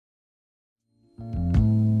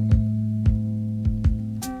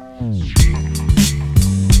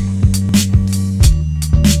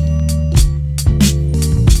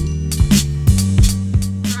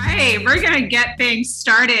going to get things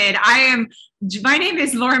started. My name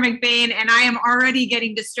is Laura McBain, and I am already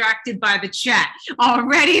getting distracted by the chat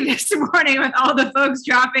already this morning with all the folks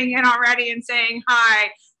dropping in already and saying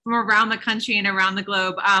hi from around the country and around the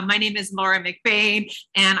globe. My name is Laura McBain,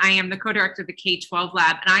 and I am the co-director of the K-12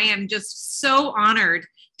 Lab. And I am just so honored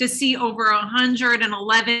to see over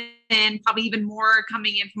 111, probably even more,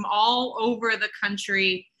 coming in from all over the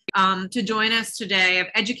country to join us today, of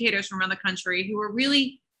educators from around the country who are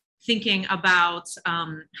really thinking about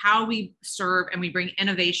how we serve and we bring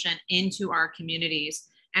innovation into our communities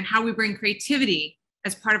and how we bring creativity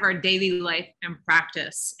as part of our daily life and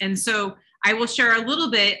practice. And so I will share a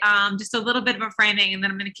little bit, just a little bit of a framing, and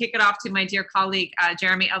then I'm going to kick it off to my dear colleague,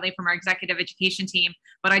 Jeremy Utley from our executive education team.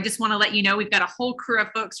 But I just want to let you know we've got a whole crew of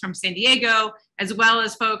folks from San Diego, as well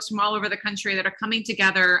as folks from all over the country that are coming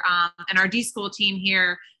together, and our d.school team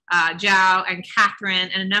here, Zhao and Catherine,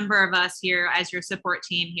 and a number of us here as your support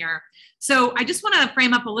team here. So I just want to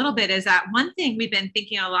frame up a little bit is that one thing we've been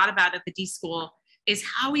thinking a lot about at the d.school is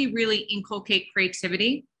how we really inculcate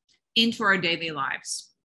creativity into our daily lives.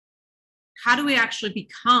 How do we actually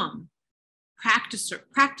become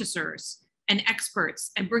practicers and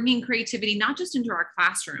experts and bringing creativity not just into our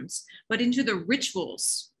classrooms, but into the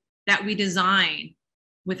rituals that we design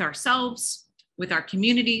with ourselves, with our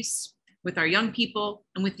communities, with our young people,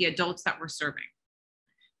 and with the adults that we're serving.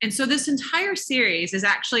 And so this entire series is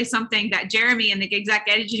actually something that Jeremy and the exec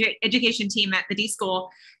education team at the d.school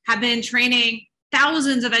have been training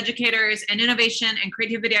thousands of educators and innovation and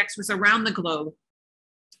creativity experts around the globe.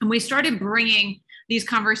 And we started bringing these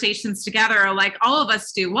conversations together like all of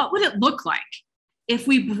us do. What would it look like if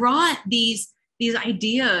we brought these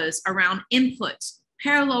ideas around input,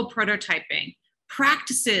 parallel prototyping,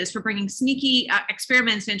 practices for bringing sneaky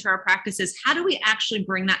experiments into our practices? How do we actually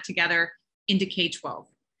bring that together into K-12?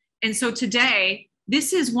 And so today,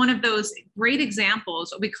 this is one of those great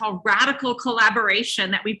examples, what we call radical collaboration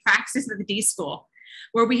that we practice at the d.school,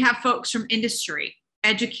 where we have folks from industry,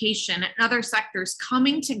 education, and other sectors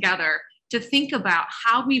coming together to think about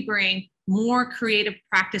how we bring more creative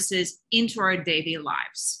practices into our daily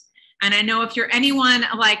lives. And I know if you're anyone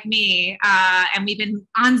like me, and we've been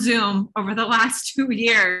on Zoom over the last 2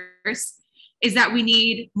 years, is that we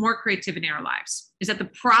need more creativity in our lives, is that the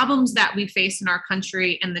problems that we face in our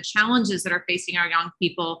country and the challenges that are facing our young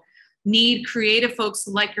people need creative folks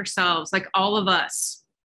like yourselves, like all of us,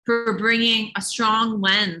 who are bringing a strong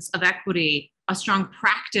lens of equity, a strong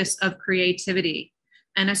practice of creativity,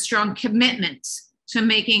 and a strong commitment to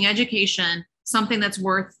making education something that's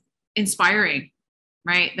worth inspiring,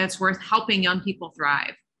 right? That's worth helping young people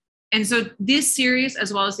thrive. And so this series,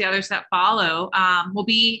 as well as the others that follow, will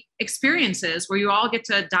be experiences where you all get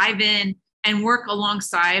to dive in and work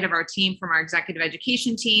alongside of our team from our executive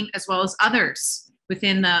education team, as well as others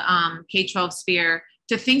within the K-12 sphere,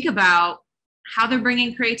 to think about how they're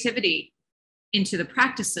bringing creativity into the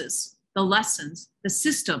practices, the lessons, the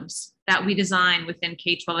systems that we design within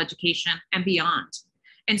K-12 education and beyond.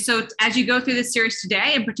 And so as you go through this series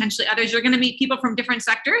today, and potentially others, you're going to meet people from different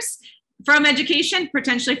sectors, from education,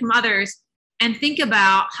 potentially from others, and think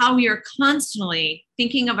about how we are constantly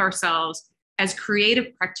thinking of ourselves as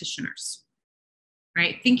creative practitioners,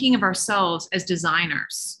 right? Thinking of ourselves as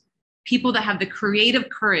designers, people that have the creative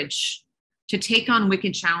courage to take on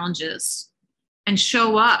wicked challenges and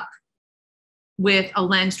show up with a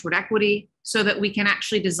lens toward equity so that we can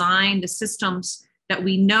actually design the systems that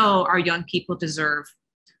we know our young people deserve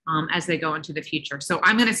as they go into the future. So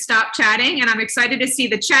I'm going to stop chatting, and I'm excited to see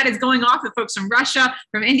the chat is going off with folks from Russia,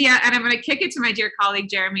 from India, and I'm going to kick it to my dear colleague,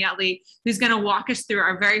 Jeremy Utley, who's going to walk us through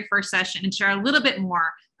our very first session and share a little bit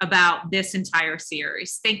more about this entire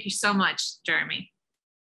series. Thank you so much, Jeremy.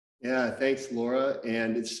 Yeah, thanks, Laura.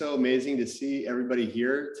 And it's so amazing to see everybody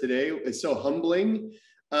here today. It's so humbling.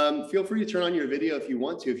 Feel free to turn on your video if you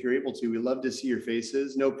want to, if you're able to. We love to see your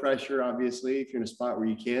faces. No pressure, obviously, if you're in a spot where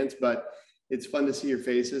you can't, but it's fun to see your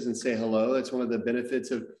faces and say hello. That's one of the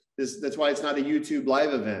benefits of this. That's why it's not a YouTube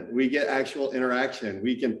live event. We get actual interaction.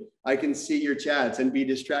 I can see your chats and be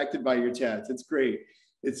distracted by your chats. It's great.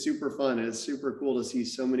 It's super fun. And it's super cool to see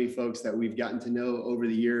so many folks that we've gotten to know over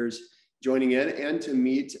the years joining in, and to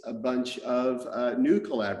meet a bunch of new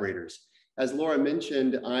collaborators. As Laura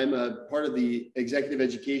mentioned, I'm a part of the executive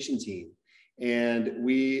education team, and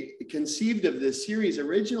we conceived of this series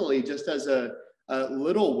originally just as a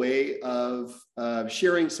little way of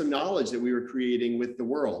sharing some knowledge that we were creating with the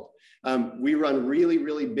world. We run really,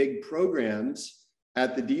 really big programs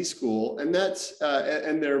at the D.school, and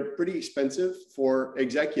and they're pretty expensive for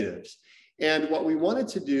executives. And what we wanted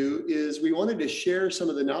to do is we wanted to share some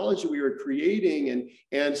of the knowledge that we were creating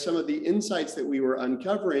and some of the insights that we were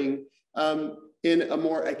uncovering in a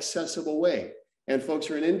more accessible way. And folks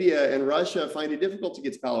who are in India and Russia find it difficult to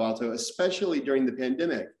get to Palo Alto, especially during the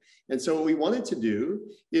pandemic. And so what we wanted to do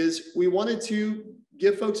is we wanted to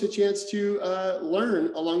give folks a chance to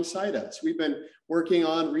learn alongside us. We've been working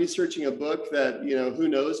on researching a book that, you know, who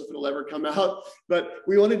knows if it'll ever come out, but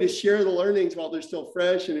we wanted to share the learnings while they're still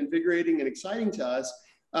fresh and invigorating and exciting to us.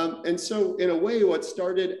 And so in a way, what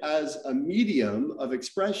started as a medium of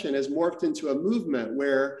expression has morphed into a movement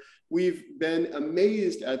where we've been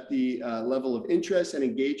amazed at the level of interest and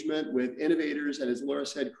engagement with innovators and, as Laura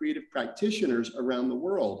said, creative practitioners around the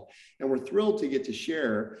world. And we're thrilled to get to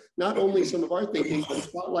share not only some of our thinking, but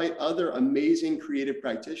spotlight other amazing creative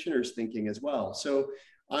practitioners' thinking as well. So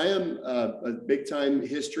I am a big time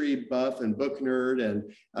history buff and book nerd,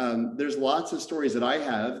 and there's lots of stories that I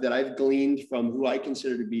have that I've gleaned from who I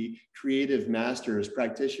consider to be creative masters,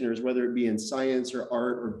 practitioners, whether it be in science or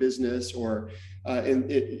art or business or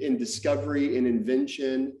in discovery, in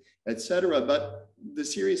invention, etc. But the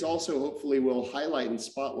series also hopefully will highlight and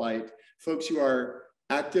spotlight folks who are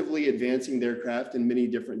actively advancing their craft in many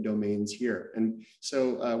different domains here. And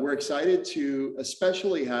so we're excited to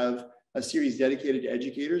especially have a series dedicated to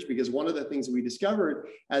educators, because one of the things that we discovered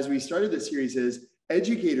as we started the series is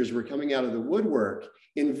educators were coming out of the woodwork,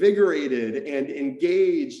 invigorated and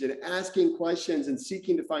engaged and asking questions and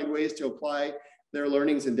seeking to find ways to apply their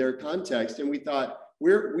learnings in their context. And we thought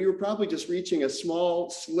we were probably just reaching a small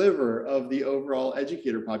sliver of the overall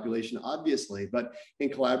educator population, obviously, but in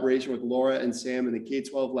collaboration with Laura and Sam and the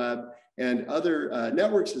K-12 Lab and other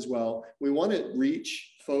networks as well, we want to reach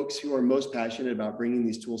folks who are most passionate about bringing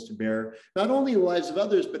these tools to bear, not only in the lives of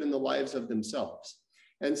others, but in the lives of themselves.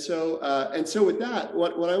 And so with that,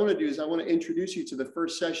 what I want to do is I want to introduce you to the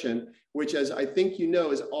first session, which, as I think you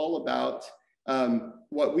know, is all about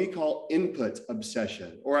what we call input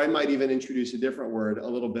obsession, or I might even introduce a different word a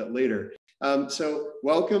little bit later. So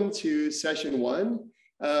welcome to session one.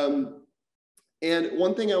 And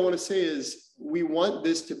one thing I want to say is we want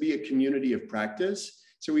this to be a community of practice.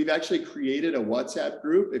 So we've actually created a WhatsApp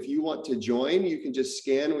group. If you want to join, you can just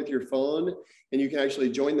scan with your phone and you can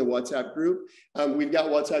actually join the WhatsApp group. We've got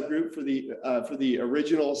WhatsApp group for the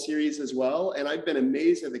original series as well. And I've been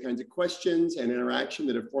amazed at the kinds of questions and interaction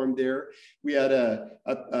that have formed there. We had a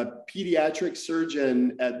pediatric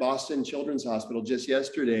surgeon at Boston Children's Hospital just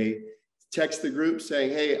yesterday text the group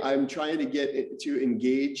saying, hey, I'm trying to get to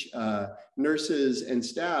engage nurses and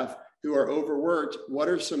staff who are overworked. What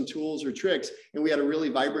are some tools or tricks? And we had a really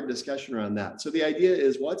vibrant discussion around that. So the idea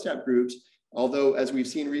is WhatsApp groups, although as we've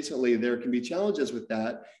seen recently, there can be challenges with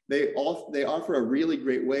that, they offer a really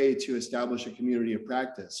great way to establish a community of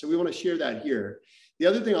practice. So we want to share that here. The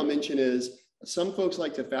other thing I'll mention is some folks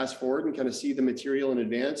like to fast forward and kind of see the material in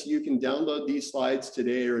advance. You can download these slides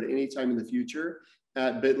today or at any time in the future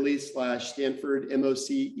at bit.ly/Stanford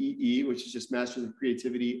MOCEE, which is just Masters of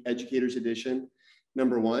Creativity Educators Edition.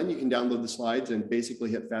 Number one, you can download the slides and basically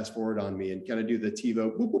hit fast forward on me and kind of do the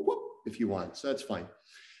TiVo whoop, whoop, whoop, if you want. So that's fine.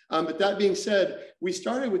 But that being said, we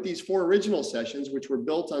started with these 4 original sessions, which were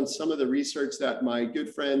built on some of the research that my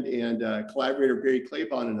good friend and collaborator Barry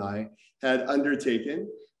Claybon and I had undertaken.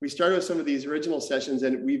 We started with some of these original sessions,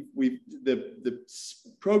 and the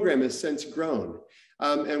program has since grown.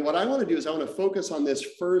 And what I want to do is I want to focus on this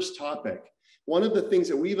first topic. One of the things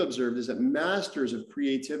that we've observed is that masters of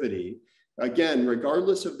creativity, again,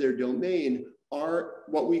 regardless of their domain, are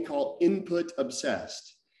what we call input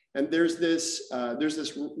obsessed. And there's this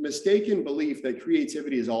mistaken belief that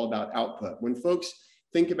creativity is all about output. When folks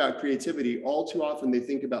think about creativity, all too often they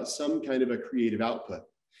think about some kind of a creative output.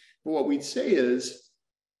 But what we'd say is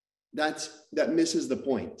that misses the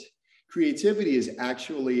point. Creativity is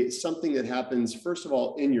actually something that happens, first of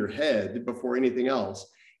all, in your head before anything else.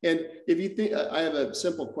 And if you think, I have a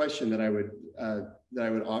simple question that I would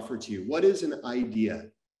offer to you. What is an idea?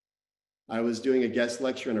 I was doing a guest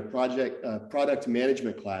lecture in a product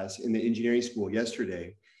management class in the engineering school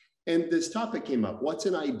yesterday, and this topic came up. What's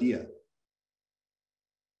an idea?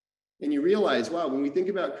 And you realize, wow, when we think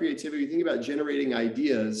about creativity, we think about generating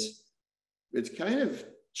ideas, it's kind of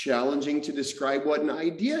challenging to describe what an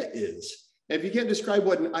idea is. And if you can't describe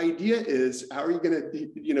what an idea is, how are you going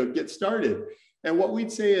to, get started? And what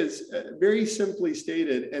we'd say is, very simply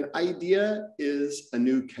stated, an idea is a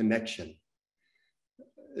new connection.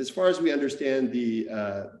 As far as we understand the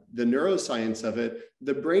neuroscience of it,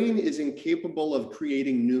 the brain is incapable of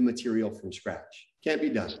creating new material from scratch. Can't be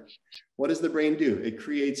done. What does the brain do? It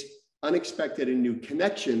creates unexpected and new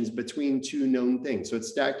connections between two known things. So it's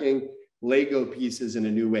stacking Lego pieces in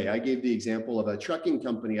a new way. I gave the example of a trucking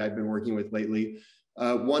company I've been working with lately.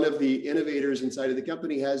 One of the innovators inside of the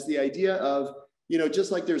company has the idea of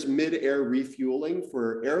just like there's mid-air refueling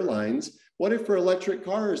for airlines, what if for electric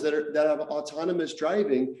cars that have autonomous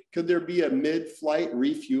driving, could there be a mid-flight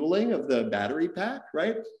refueling of the battery pack,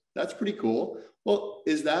 right? That's pretty cool. Well,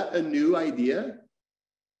 is that a new idea?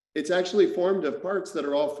 It's actually formed of parts that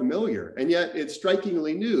are all familiar, and yet it's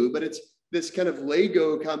strikingly new, but it's this kind of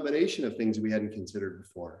Lego combination of things we hadn't considered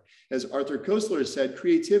before. As Arthur Koestler said,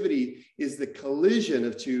 creativity is the collision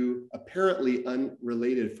of two apparently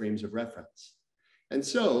unrelated frames of reference. And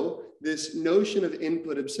so this notion of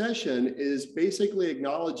input obsession is basically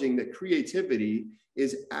acknowledging that creativity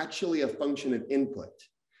is actually a function of input.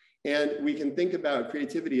 And we can think about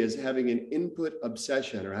creativity as having an input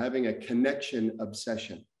obsession or having a connection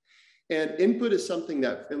obsession. And input is something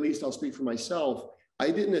that, at least I'll speak for myself,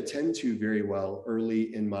 I didn't attend to very well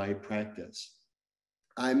early in my practice.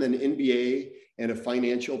 I'm an MBA and a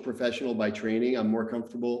financial professional by training. I'm more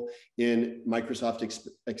comfortable in Microsoft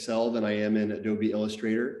Excel than I am in Adobe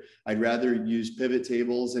Illustrator. I'd rather use pivot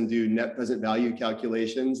tables and do net present value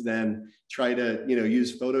calculations than try to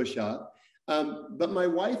use Photoshop. But my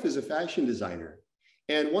wife is a fashion designer.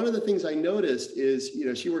 And one of the things I noticed is,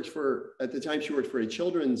 she works for, at the time she worked for a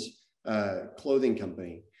children's clothing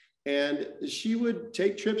company. And she would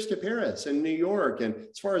take trips to Paris and New York. And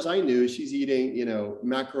as far as I knew, she's eating,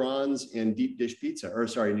 macarons and deep dish pizza, or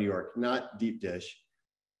sorry, New York, not deep dish,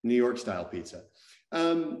 New York style pizza.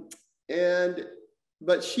 But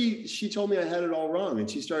she told me I had it all wrong. And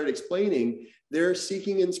she started explaining they're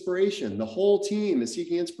seeking inspiration. The whole team is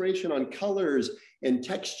seeking inspiration on colors and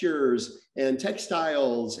textures and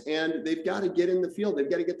textiles. And they've got to get in the field. They've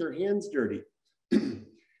got to get their hands dirty.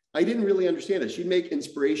 I didn't really understand it. She'd make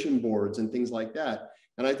inspiration boards and things like that.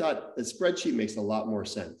 And I thought a spreadsheet makes a lot more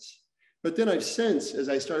sense. But then I've since, as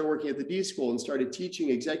I started working at the D.school and started teaching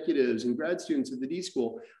executives and grad students at the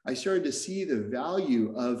D.school, I started to see the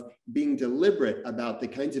value of being deliberate about the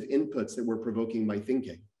kinds of inputs that were provoking my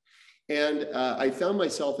thinking. And I found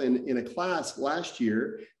myself in a class last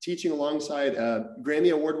year teaching alongside a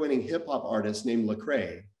Grammy award-winning hip hop artist named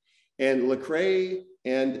Lecrae. And Lecrae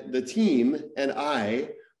and the team and I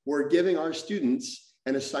were giving our students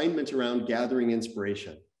an assignment around gathering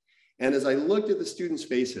inspiration. And as I looked at the students'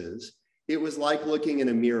 faces, it was like looking in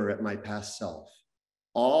a mirror at my past self.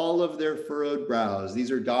 All of their furrowed brows, these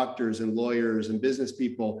are doctors and lawyers and business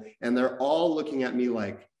people, and they're all looking at me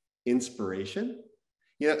like, inspiration?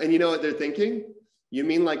 And you know what they're thinking? You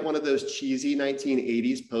mean like one of those cheesy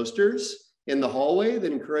 1980s posters in the hallway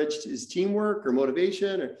that encouraged his teamwork or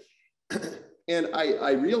motivation? And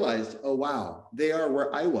I realized, oh, wow, they are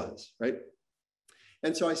where I was, right?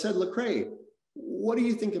 And so I said, Lecrae, what do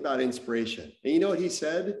you think about inspiration? And you know what he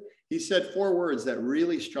said? He said 4 words that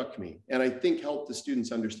really struck me and I think helped the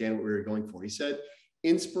students understand what we were going for. He said,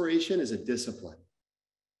 inspiration is a discipline.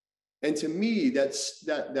 And to me, that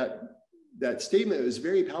statement was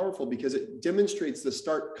very powerful because it demonstrates the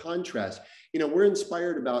stark contrast. We're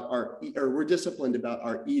inspired about we're disciplined about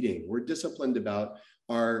our eating. We're disciplined about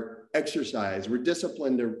our exercise. We're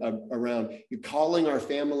disciplined around calling our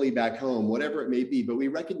family back home, whatever it may be, but we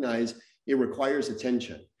recognize it requires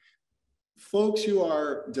attention. Folks who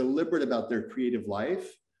are deliberate about their creative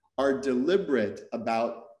life are deliberate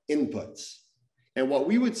about inputs. And what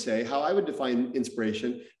we would say, how I would define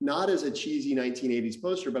inspiration, not as a cheesy 1980s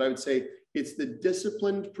poster, but I would say it's the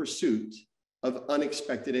disciplined pursuit of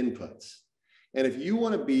unexpected inputs. And if you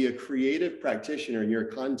want to be a creative practitioner in your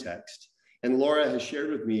context, and Laura has shared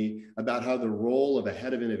with me about how the role of a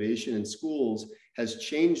head of innovation in schools has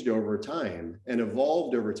changed over time and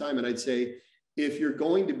evolved over time. And I'd say, if you're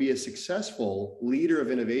going to be a successful leader of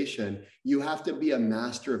innovation, you have to be a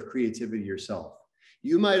master of creativity yourself.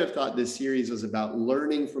 You might have thought this series was about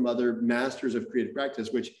learning from other masters of creative practice,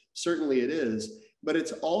 which certainly it is. But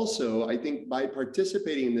it's also, I think, by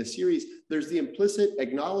participating in this series, there's the implicit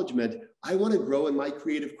acknowledgement, I want to grow in my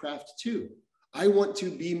creative craft too. I want to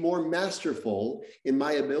be more masterful in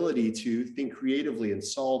my ability to think creatively and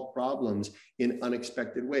solve problems in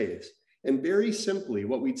unexpected ways. And very simply,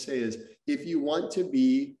 what we'd say is, if you want to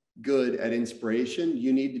be good at inspiration,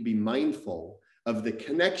 you need to be mindful of the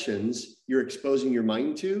connections you're exposing your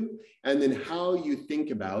mind to, and then how you think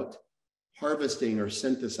about harvesting or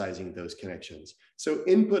synthesizing those connections. So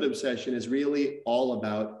input obsession is really all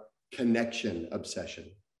about connection obsession.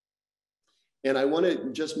 And I want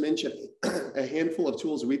to just mention a handful of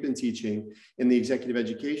tools we've been teaching in the executive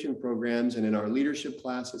education programs and in our leadership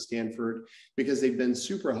class at Stanford, because they've been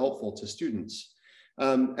super helpful to students.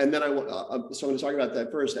 And then so I'm going to talk about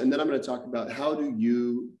that first, and then I'm going to talk about how do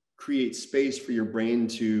you create space for your brain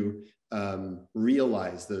to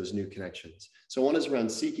realize those new connections. So one is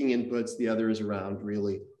around seeking inputs, the other is around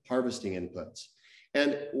really harvesting inputs.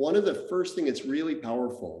 And one of the first thing that's really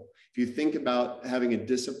powerful, if you think about having a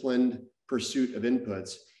disciplined pursuit of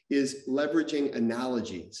inputs, is leveraging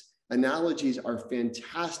analogies. Analogies are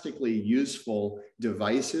fantastically useful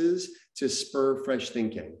devices to spur fresh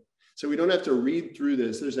thinking. So we don't have to read through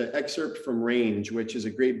this. There's an excerpt from Range, which is a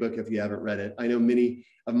great book if you haven't read it. I know many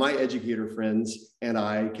of my educator friends and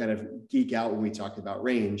I kind of geek out when we talk about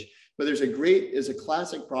range, but there's a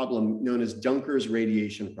classic problem known as Dunker's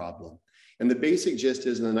radiation problem. And the basic gist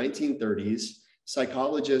is in the 1930s,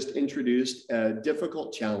 psychologists introduced a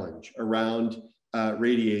difficult challenge around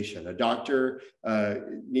radiation. A doctor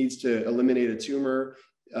needs to eliminate a tumor.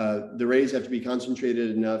 The rays have to be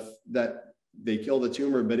concentrated enough that they kill the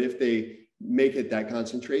tumor, but if they make it that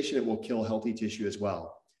concentration, it will kill healthy tissue as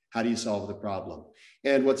well. How do you solve the problem?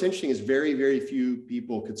 And what's interesting is very, very few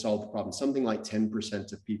people could solve the problem, something like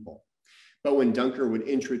 10% of people. But when Dunker would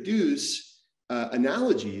introduce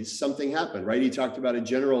analogies, something happened, right? He talked about a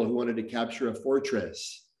general who wanted to capture a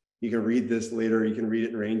fortress. You can read this later. You can read it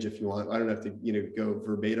in Range if you want. I don't have to, go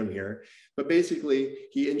verbatim here. But basically,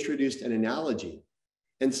 he introduced an analogy.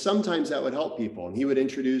 And sometimes that would help people. And he would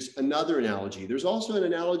introduce another analogy. There's also an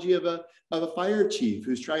analogy of a fire chief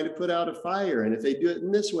who's trying to put out a fire. And if they do it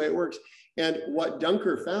in this way, it works. And what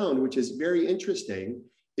Dunker found, which is very interesting,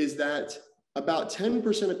 is that about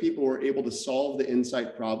 10% of people were able to solve the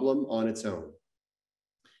insight problem on its own.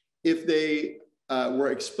 If they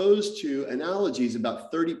were exposed to analogies,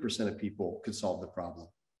 about 30% of people could solve the problem.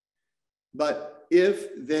 But if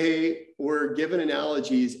they were given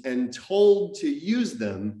analogies and told to use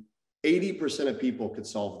them, 80% of people could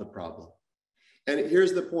solve the problem. And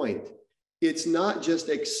here's the point. It's not just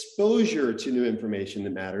exposure to new information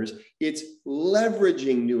that matters, it's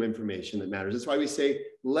leveraging new information that matters. That's why we say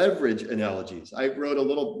leverage analogies. I wrote a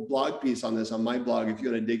little blog piece on this on my blog if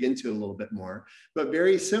you want to dig into it a little bit more. But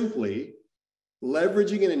very simply,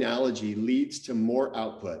 leveraging an analogy leads to more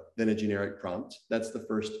output than a generic prompt. That's the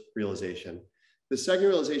first realization. The second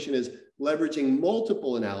realization is leveraging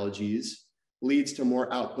multiple analogies leads to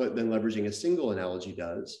more output than leveraging a single analogy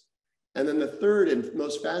does. And then the third and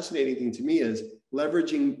most fascinating thing to me is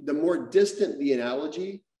leveraging, the more distant the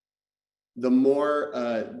analogy, the more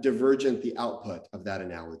divergent the output of that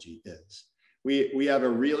analogy is. We have a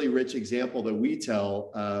really rich example that we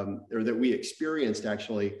tell, or that we experienced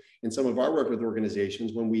actually in some of our work with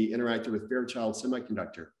organizations when we interacted with Fairchild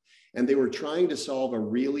Semiconductor. And they were trying to solve a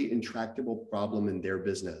really intractable problem in their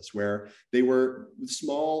business where they were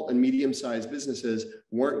small and medium-sized businesses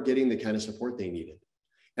weren't getting the kind of support they needed.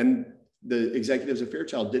 And the executives of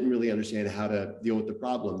Fairchild didn't really understand how to deal with the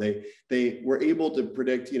problem. They were able to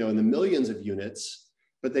predict, in the millions of units,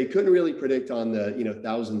 but they couldn't really predict on the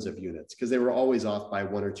thousands of units because they were always off by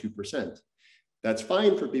 1 or 2%. That's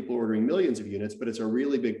fine for people ordering millions of units, but it's a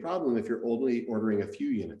really big problem if you're only ordering a few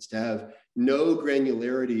units. To have no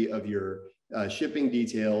granularity of your shipping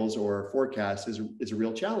details or forecast is a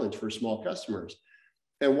real challenge for small customers.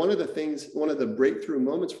 And one of the breakthrough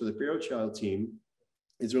moments for the Fairchild team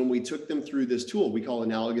is when we took them through this tool we call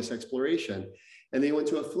analogous exploration. And they went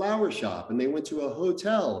to a flower shop and they went to a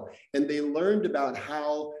hotel and they learned about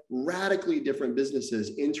how radically different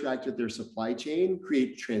businesses interact with their supply chain,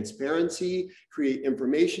 create transparency, create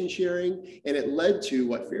information sharing. And it led to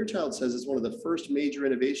what Fairchild says is one of the first major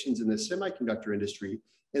innovations in the semiconductor industry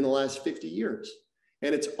in the last 50 years.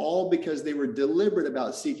 And it's all because they were deliberate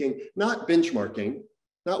about seeking, not benchmarking,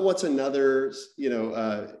 not what's another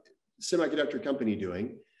semiconductor company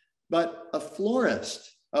doing, but a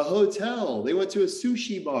florist, a hotel. They went to a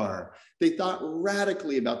sushi bar. They thought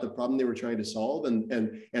radically about the problem they were trying to solve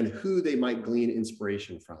and who they might glean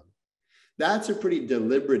inspiration from. That's a pretty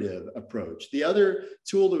deliberative approach. The other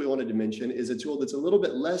tool that we wanted to mention is a tool that's a little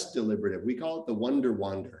bit less deliberative. We call it the Wonder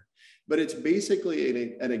Wander, but it's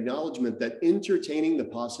basically an acknowledgement that entertaining the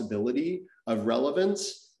possibility of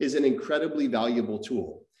relevance is an incredibly valuable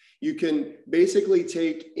tool. You can basically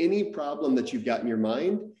take any problem that you've got in your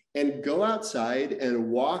mind and go outside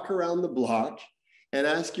and walk around the block and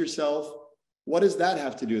ask yourself, what does that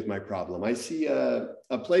have to do with my problem? I see a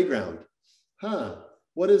playground.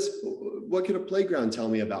 What could a playground tell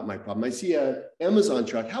me about my problem? I see an Amazon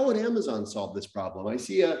truck. How would Amazon solve this problem? I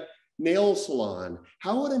see a nail salon.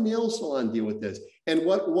 How would a nail salon deal with this? And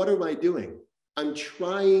what am I doing? I'm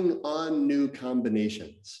trying on new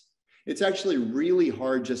combinations. It's actually really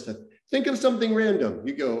hard just to think of something random.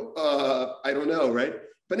 You go, I don't know, right?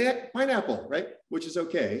 Pineapple, right? Which is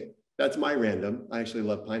okay. That's my random. I actually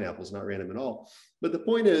love pineapples, not random at all. But the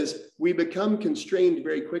point is, we become constrained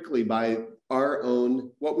very quickly by our own,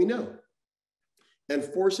 what we know. and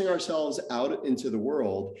forcing ourselves out into the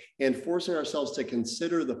world and forcing ourselves to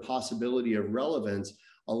consider the possibility of relevance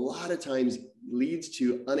a lot of times leads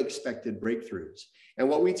to unexpected breakthroughs. And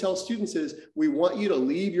what we tell students is, we want you to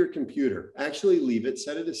leave your computer, actually leave it,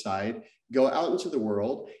 set it aside, go out into the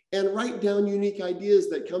world and write down unique ideas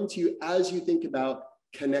that come to you as you think about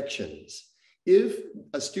connections. If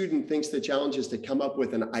a student thinks the challenge is to come up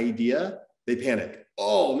with an idea, they panic.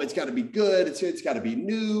 Oh, it's got to be good. It's got to be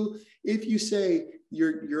new. If you say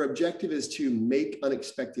your objective is to make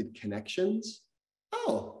unexpected connections,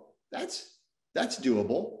 oh, that's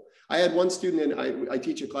doable. I had one student, and I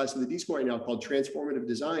teach a class in the D.school right now called Transformative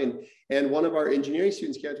Design. And one of our engineering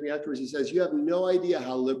students came up to me afterwards. He says, you have no idea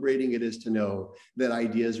how liberating it is to know that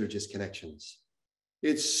ideas are just connections.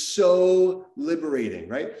 It's so liberating,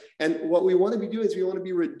 right? And what we want to be doing is we want to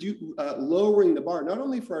be lowering the bar, not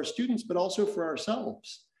only for our students, but also for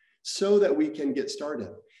ourselves, so that we can get started.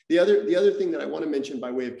 The other thing that I want to mention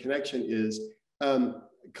by way of connection is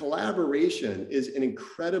collaboration is an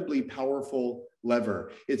incredibly powerful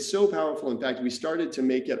lever. It's so powerful. In fact, we started to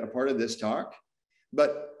make it a part of this talk,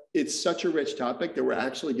 but it's such a rich topic that we're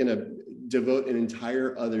actually going to devote an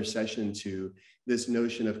entire other session to this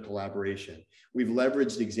notion of collaboration. We've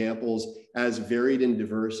leveraged examples as varied and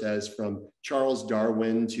diverse as from Charles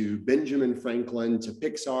Darwin to Benjamin Franklin to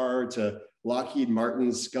Pixar to Lockheed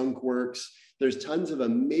Martin's Skunk Works. There's tons of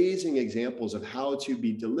amazing examples of how to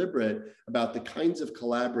be deliberate about the kinds of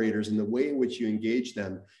collaborators and the way in which you engage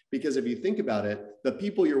them. Because if you think about it, the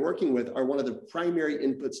people you're working with are one of the primary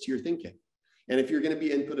inputs to your thinking. And if you're going to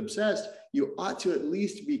be input obsessed, you ought to at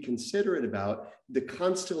least be considerate about the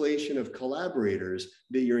constellation of collaborators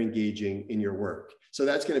that you're engaging in your work. So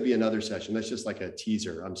that's going to be another session. That's just like a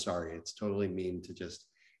teaser. I'm sorry. It's totally mean to just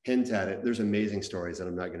hint at it. There's amazing stories that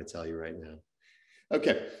I'm not going to tell you right now.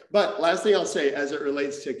 Okay, but last thing I'll say as it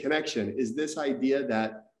relates to connection is this idea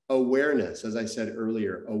that awareness, as I said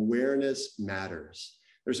earlier, awareness matters.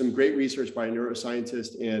 There's some great research by a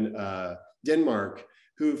neuroscientist in Denmark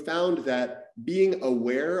who found that being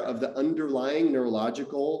aware of the underlying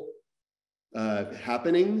neurological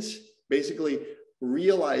happenings, basically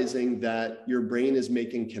realizing that your brain is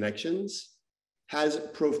making connections, has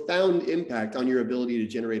profound impact on your ability to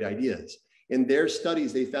generate ideas. In their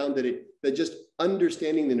studies, they found that just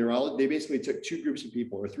understanding the neurology, they basically took two groups of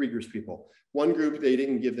people or three groups of people. One group, they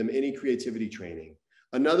didn't give them any creativity training.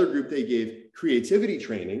 Another group, they gave creativity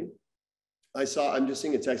training. I'm just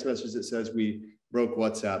seeing a text message that says we broke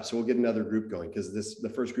WhatsApp. So we'll get another group going because the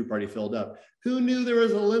first group already filled up. Who knew there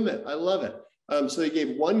was a limit? I love it. So they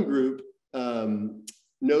gave one group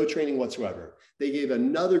no training whatsoever. They gave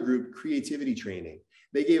another group creativity training.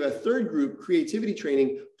 They gave a third group creativity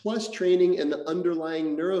training plus training in the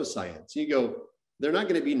underlying neuroscience. You go, they're not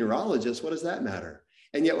going to be neurologists. What does that matter?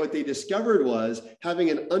 And yet what they discovered was having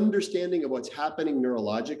an understanding of what's happening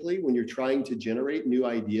neurologically when you're trying to generate new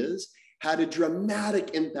ideas had a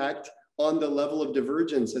dramatic impact on the level of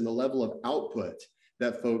divergence and the level of output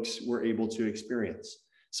that folks were able to experience.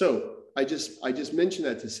 So I just mentioned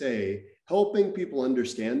that to say, helping people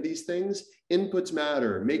understand these things, inputs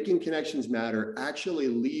matter, making connections matter, actually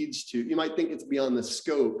leads to, you might think it's beyond the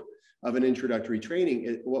scope of an introductory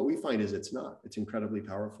training. What we find is it's not. It's incredibly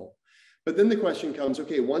powerful. But then the question comes,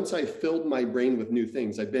 okay, once I filled my brain with new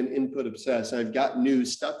things, I've been input obsessed, I've got new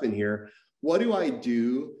stuff in here, what do I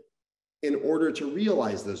do in order to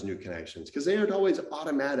realize those new connections? Because they aren't always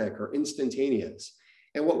automatic or instantaneous.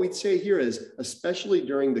 And what we'd say here is, especially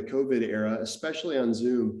during the COVID era, especially on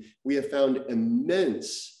Zoom, we have found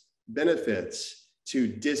immense benefits to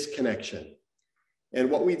disconnection.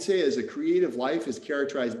 And what we'd say is a creative life is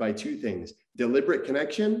characterized by two things: deliberate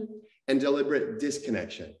connection and deliberate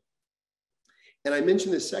disconnection. And I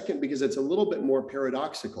mention this second because it's a little bit more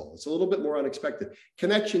paradoxical. It's a little bit more unexpected.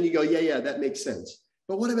 Connection, you go, yeah, that makes sense.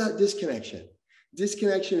 But what about disconnection?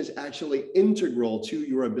 Disconnection is actually integral to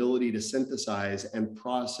your ability to synthesize and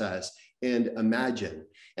process and imagine.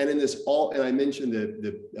 And in this and I mentioned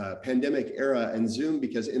the pandemic era and Zoom,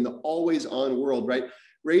 because in the always on world, right?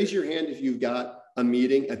 Raise your hand if you've got a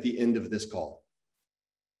meeting at the end of this call.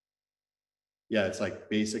 Yeah, it's like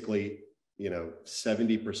basically,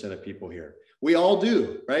 70% of people here. We all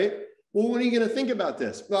do, right? Well, when are you going to think about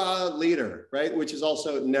this? Later, right? Which is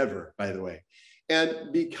also never, by the way.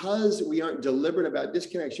 And because we aren't deliberate about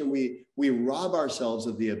disconnection, we rob ourselves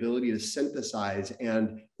of the ability to synthesize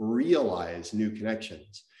and realize new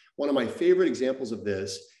connections. One of my favorite examples of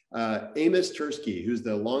this, Amos Tversky, who's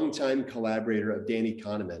the longtime collaborator of Danny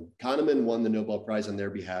Kahneman. Kahneman won the Nobel Prize on their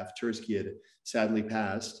behalf. Tversky had sadly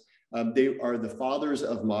passed. They are the fathers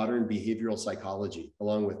of modern behavioral psychology,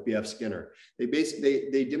 along with B.F. Skinner.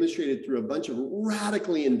 They demonstrated through a bunch of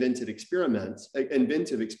radically inventive experiments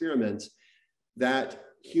that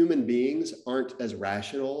human beings aren't as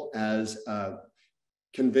rational as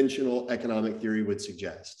conventional economic theory would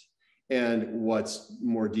suggest. And what's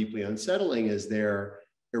more deeply unsettling is they're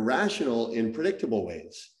irrational in predictable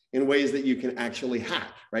ways, in ways that you can actually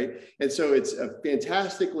hack, right? And so it's a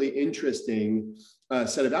fantastically interesting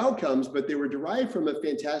set of outcomes, but they were derived from a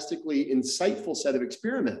fantastically insightful set of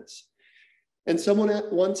experiments. And someone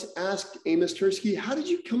once asked Amos Tversky, how did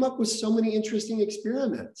you come up with so many interesting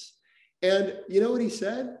experiments? And you know what he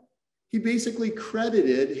said? He basically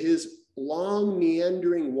credited his long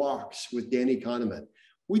meandering walks with Danny Kahneman.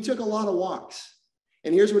 We took a lot of walks.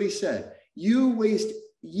 And here's what he said: you waste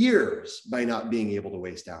years by not being able to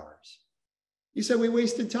waste hours. He said we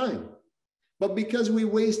wasted time. But because we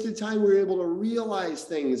wasted time, we were able to realize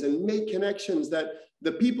things and make connections that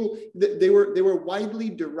the people, they were widely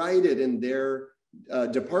derided in their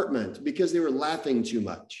department because they were laughing too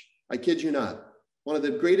much. I kid you not. One of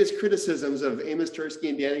the greatest criticisms of Amos Tversky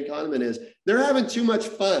and Danny Kahneman is they're having too much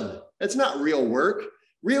fun. It's not real work.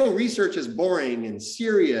 Real research is boring and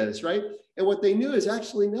serious, right? And what they knew is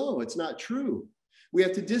actually, no, it's not true. We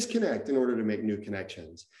have to disconnect in order to make new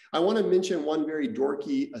connections. I want to mention one very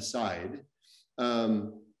dorky aside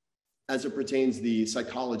as it pertains to the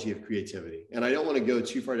psychology of creativity. And I don't want to go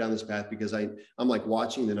too far down this path because I'm like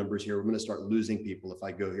watching the numbers here. We're going to start losing people if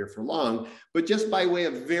I go here for long. But just by way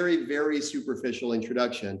of very, very superficial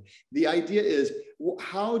introduction, the idea is,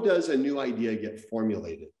 how does a new idea get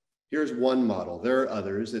formulated? Here's one model. There are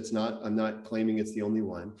others. I'm not claiming it's the only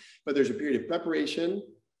one, but there's a period of preparation,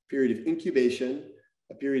 period of incubation,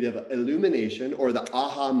 a period of illumination, or the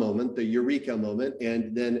aha moment, the eureka moment,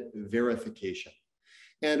 and then verification.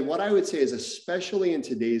 And what I would say is, especially in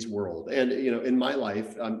today's world, and in my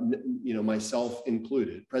life, myself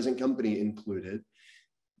included, present company included,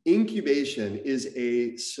 incubation is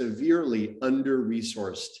a severely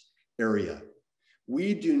under-resourced area.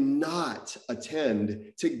 We do not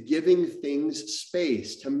attend to giving things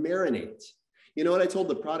space to marinate. You know what I told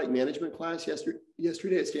the product management class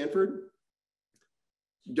yesterday at Stanford?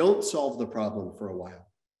 Don't solve the problem for a while.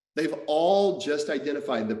 They've all just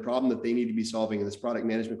identified the problem that they need to be solving in this product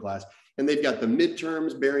management class. And they've got the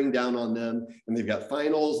midterms bearing down on them, and they've got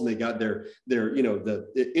finals, and they got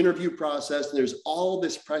the interview process, and there's all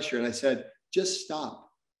this pressure. And I said, just stop.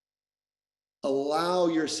 Allow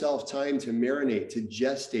yourself time to marinate, to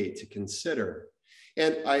gestate, to consider.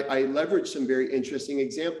 And I leveraged some very interesting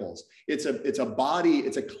examples. It's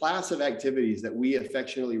a class of activities that we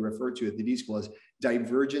affectionately refer to at the D.school as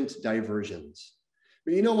divergent diversions.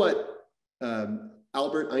 But you know what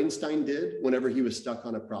Albert Einstein did whenever he was stuck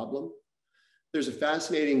on a problem? There's a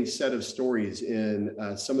fascinating set of stories in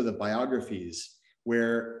some of the biographies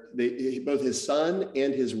where both his son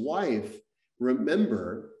and his wife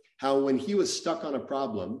remember how when he was stuck on a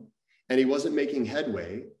problem and he wasn't making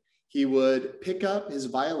headway, he would pick up his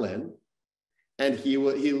violin, and he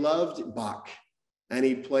loved Bach, and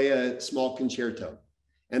he'd play a small concerto.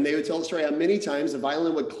 And they would tell the story how many times the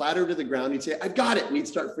violin would clatter to the ground. He'd say, "I've got it," and he'd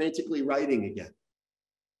start frantically writing again.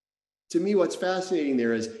 To me, what's fascinating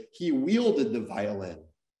there is he wielded the violin,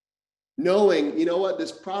 knowing, you know what,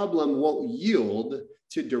 this problem won't yield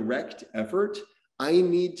to direct effort. I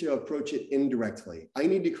need to approach it indirectly. I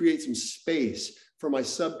need to create some space for my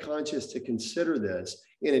subconscious to consider this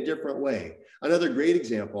in a different way. Another great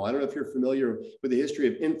example, I don't know if you're familiar with the history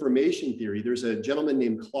of information theory. There's a gentleman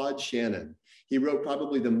named Claude Shannon. He wrote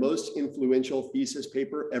probably the most influential thesis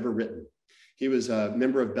paper ever written. He was a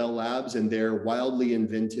member of Bell Labs in their wildly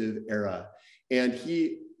inventive era. And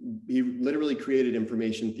he literally created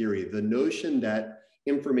information theory, the notion that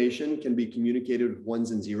information can be communicated with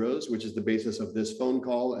ones and zeros, which is the basis of this phone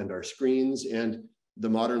call and our screens and the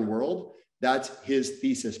modern world. That's his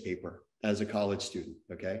thesis paper as a college student,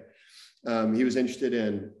 okay? He was interested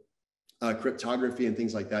in cryptography and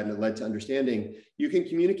things like that, and it led to understanding you can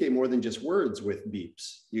communicate more than just words with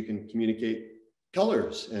beeps. You can communicate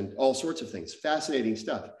colors and all sorts of things, fascinating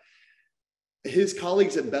stuff. His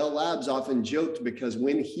colleagues at Bell Labs often joked because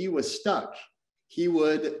when he was stuck, he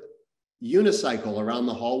would unicycle around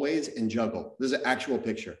the hallways and juggle. This is an actual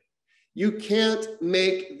picture. You can't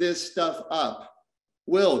make this stuff up.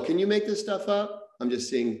 Will, can you make this stuff up? I'm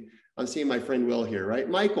seeing my friend Will here, right?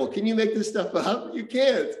 Michael, can you make this stuff up? You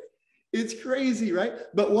can't. It's crazy, right?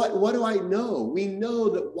 But what do I know? We know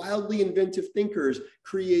that wildly inventive thinkers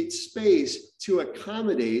create space to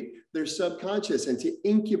accommodate their subconscious and to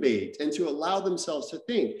incubate and to allow themselves to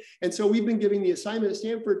think. And so we've been giving the assignment at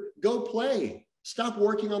Stanford, go play. Stop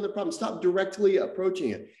working on the problem. Stop directly approaching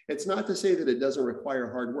it. It's not to say that it doesn't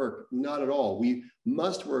require hard work. Not at all. We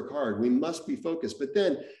must work hard. We must be focused. But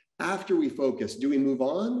then after we focus, do we move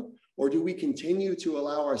on? Or do we continue to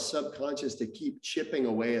allow our subconscious to keep chipping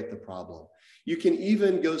away at the problem? You can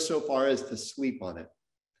even go so far as to sleep on it.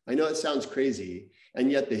 I know it sounds crazy,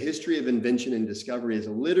 and yet the history of invention and discovery is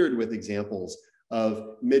littered with examples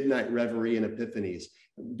of midnight reverie and epiphanies.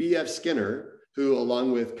 B.F. Skinner, who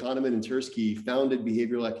along with Kahneman and Tversky founded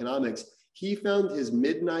behavioral economics, he found his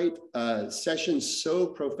midnight sessions so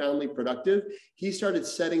profoundly productive, he started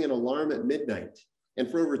setting an alarm at midnight. And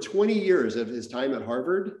for over 20 years of his time at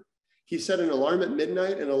Harvard, he set an alarm at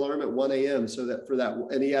midnight and an alarm at 1 a.m. so that for that,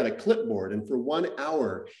 and he had a clipboard, and for 1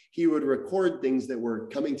 hour, he would record things that were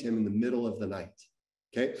coming to him in the middle of the night,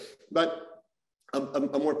 okay? But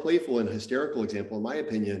a more playful and hysterical example, in my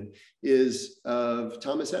opinion, is of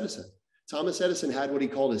Thomas Edison. Thomas Edison had what he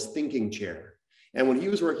called his thinking chair. And when he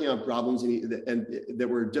was working on problems that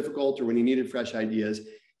were difficult or when he needed fresh ideas,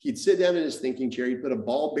 he'd sit down in his thinking chair, he'd put a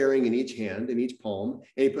ball bearing in each hand, in each palm,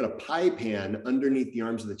 and he'd put a pie pan underneath the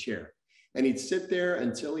arms of the chair. And he'd sit there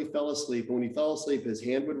until he fell asleep. And when he fell asleep, his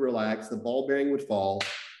hand would relax, the ball bearing would fall,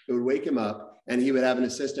 it would wake him up, and he would have an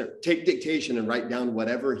assistant take dictation and write down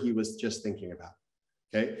whatever he was just thinking about,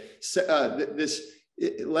 okay? So,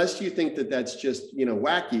 lest you think that that's just,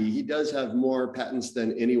 wacky, he does have more patents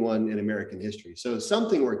than anyone in American history. So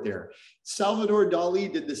something worked there. Salvador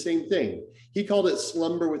Dali did the same thing. He called it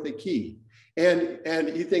slumber with a key.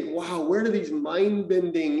 And you think, wow, where do these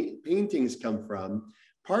mind-bending paintings come from?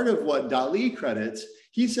 Part of what Dali credits,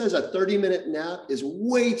 he says a 30-minute nap is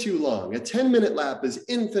way too long. A 10-minute nap is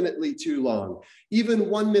infinitely too long. Even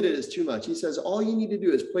 1 minute is too much. He says, all you need to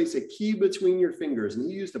do is place a key between your fingers. And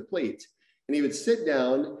he used a plate. And he would sit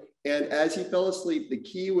down, and as he fell asleep, the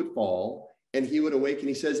key would fall, and he would awake. And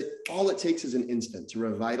he says, all it takes is an instant to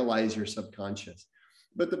revitalize your subconscious.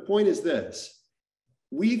 But the point is this: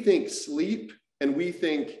 we think sleep, and we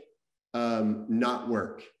think not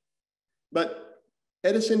work. But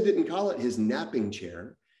Edison didn't call it his napping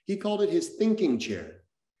chair. He called it his thinking chair.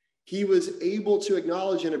 He was able to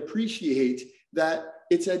acknowledge and appreciate that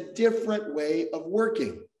it's a different way of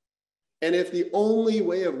working. And if the only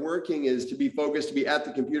way of working is to be focused, to be at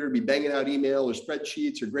the computer, to be banging out email or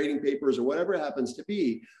spreadsheets or grading papers or whatever it happens to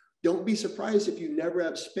be, don't be surprised if you never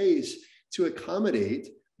have space to accommodate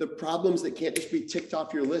the problems that can't just be ticked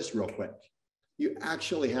off your list real quick. You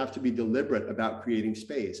actually have to be deliberate about creating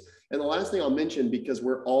space. And the last thing I'll mention, because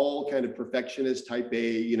we're all kind of perfectionist, type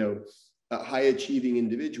A, high achieving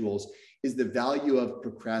individuals, is the value of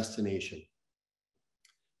procrastination.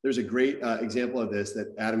 There's a great example of this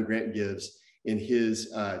that Adam Grant gives in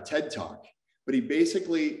his TED Talk, but he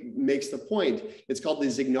basically makes the point. It's called the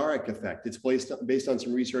Zygarnik effect. It's based on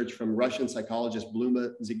some research from Russian psychologist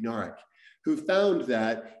Bluma Zygarnik, who found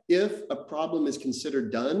that if a problem is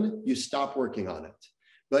considered done, you stop working on it.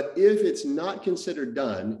 But if it's not considered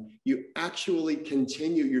done, you actually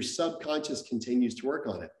continue, your subconscious continues to work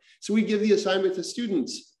on it. So we give the assignment to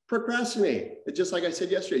students: procrastinate. Just like I said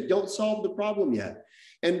yesterday, don't solve the problem yet.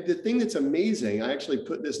 And the thing that's amazing, I actually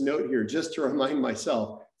put this note here just to remind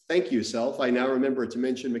myself, thank you, self. I now remember to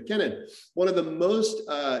mention McKinnon. One of the most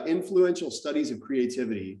influential studies of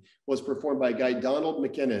creativity was performed by a guy, Donald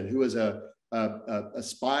McKinnon, who was a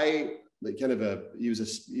spy,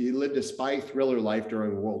 he lived a spy thriller life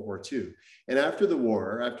during World War II. And after the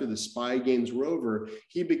war, after the spy games were over,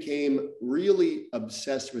 he became really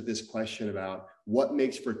obsessed with this question about what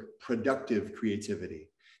makes for productive creativity.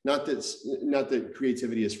 Not that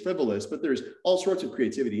creativity is frivolous, but there's all sorts of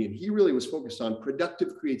creativity. And he really was focused on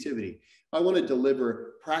productive creativity. I want to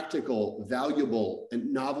deliver practical, valuable,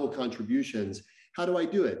 and novel contributions. How do I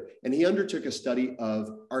do it? And he undertook a study of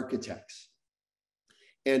architects.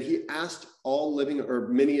 And he asked all living, or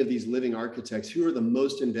many of these living architects, who are the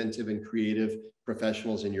most inventive and creative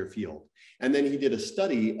professionals in your field? And then he did a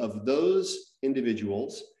study of those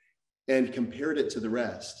individuals and compared it to the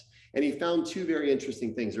rest. And he found two very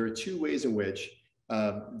interesting things. There are two ways in which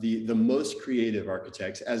the most creative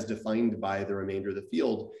architects, as defined by the remainder of the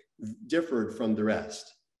field, differed from the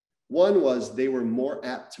rest. One was they were more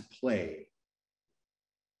apt to play,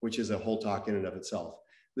 which is a whole talk in and of itself.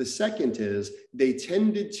 The second is they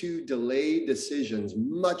tended to delay decisions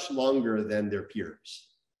much longer than their peers.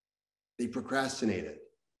 They procrastinated.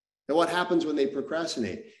 And what happens when they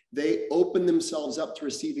procrastinate? They open themselves up to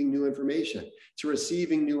receiving new information, to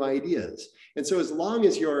receiving new ideas. And so as long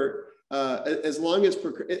as you're,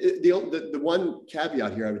 the one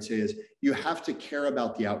caveat here I would say is you have to care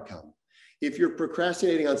about the outcome. If you're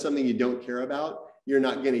procrastinating on something you don't care about, you're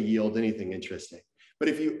not going to yield anything interesting. But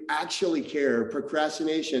if you actually care,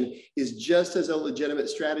 procrastination is just as a legitimate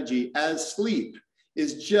strategy as sleep,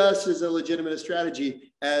 is just as a legitimate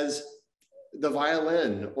strategy as the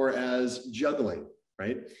violin or as juggling,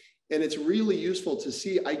 right? And it's really useful to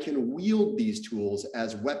see I can wield these tools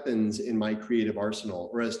as weapons in my creative arsenal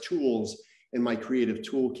or as tools in my creative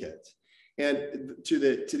toolkit. And to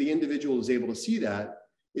the individual who's able to see that,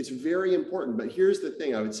 it's very important. But here's the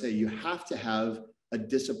thing I would say, you have to have a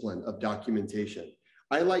discipline of documentation.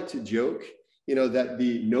 I like to joke, that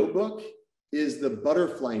the notebook is the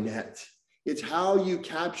butterfly net. It's how you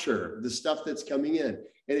capture the stuff that's coming in.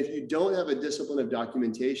 And if you don't have a discipline of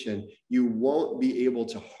documentation, you won't be able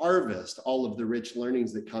to harvest all of the rich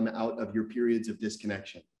learnings that come out of your periods of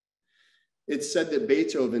disconnection. It's said that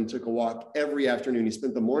Beethoven took a walk every afternoon. He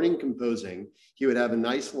spent the morning composing. He would have a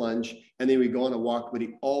nice lunch, and then we'd go on a walk, but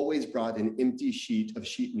he always brought an empty sheet of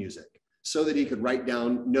sheet music so that he could write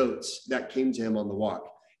down notes that came to him on the walk.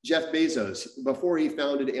 Jeff Bezos, before he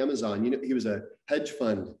founded Amazon, he was a hedge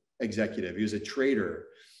fund executive. He was a trader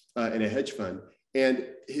in a hedge fund. And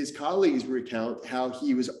his colleagues recount how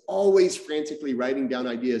he was always frantically writing down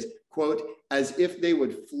ideas, quote, as if they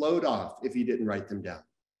would float off if he didn't write them down.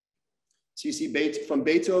 So you see, from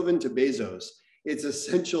Beethoven to Bezos, it's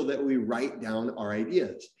essential that we write down our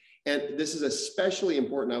ideas. And this is especially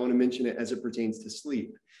important. I want to mention it as it pertains to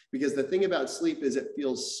sleep, because the thing about sleep is it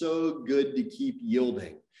feels so good to keep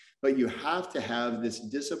yielding, but you have to have this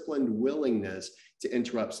disciplined willingness to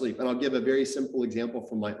interrupt sleep. And I'll give a very simple example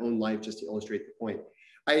from my own life just to illustrate the point.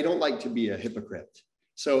 I don't like to be a hypocrite.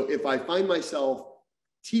 So if I find myself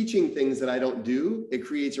teaching things that I don't do, it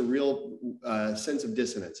creates a real sense of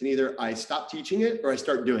dissonance. And either I stop teaching it or I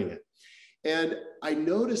start doing it. And I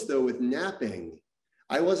noticed though with napping,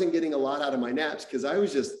 I wasn't getting a lot out of my naps because I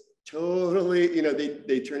was just totally,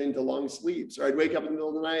 they turn into long sleeps, or I'd wake up in the middle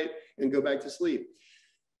of the night and go back to sleep.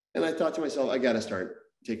 And I thought to myself, I got to start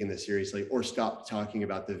taking this seriously, or stop talking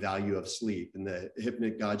about the value of sleep and the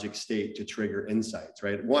hypnagogic state to trigger insights,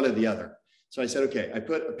 right? One or the other. So I said, okay, I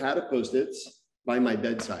put a pad of Post-its by my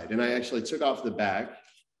bedside, and I actually took off the back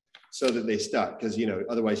so that they stuck, because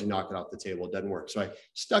otherwise you knock it off the table, it doesn't work. So I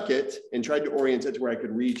stuck it and tried to orient it to where I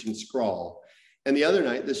could reach and scrawl. And the other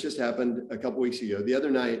night, this just happened a couple weeks ago, the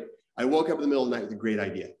other night, I woke up in the middle of the night with a great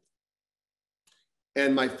idea.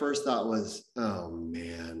 And my first thought was, oh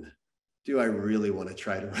man, do I really want to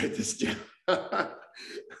try to write this down?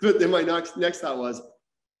 But then my next thought was,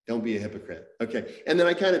 don't be a hypocrite. Okay. And then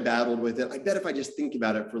I kind of battled with it. I bet if I just think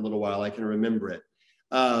about it for a little while, I can remember it.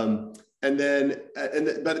 But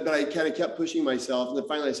I kind of kept pushing myself. And then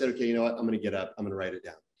finally I said, okay, you know what? I'm going to get up. I'm going to write it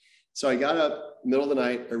down. So I got up middle of the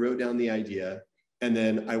night. I wrote down the idea, and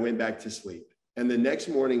then I went back to sleep. And the next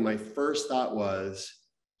morning, my first thought was,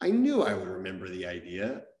 I knew I would remember the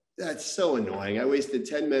idea. That's so annoying. I wasted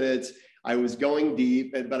 10 minutes. I was going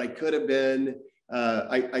deep, but I could have been,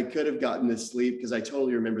 I could have gotten to sleep because I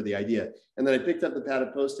totally remember the idea. And then I picked up the pad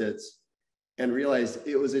of Post-its and realized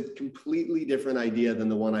it was a completely different idea than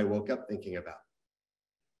the one I woke up thinking about.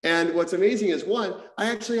 And what's amazing is, one, I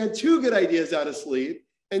actually had two good ideas out of sleep.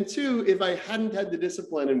 And two, if I hadn't had the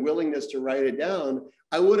discipline and willingness to write it down,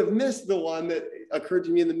 I would have missed the one that occurred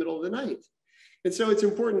to me in the middle of the night. And so it's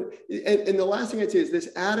important. And the last thing I'd say is this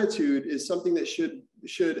attitude is something that should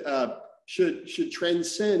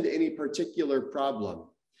transcend any particular problem.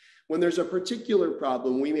 When there's a particular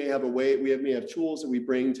problem, we may have may have tools that we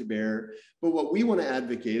bring to bear, but what we want to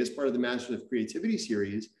advocate as part of the Masters of Creativity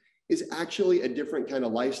series is actually a different kind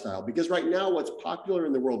of lifestyle. Because right now, what's popular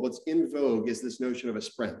in the world, what's in vogue is this notion of a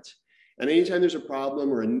sprint. And anytime there's a problem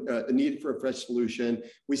or a need for a fresh solution,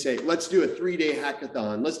 we say, let's do a 3-day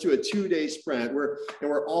hackathon. Let's do a 2-day sprint.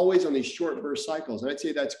 We're always on these short burst cycles. And I'd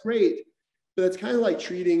say that's great, but it's kind of like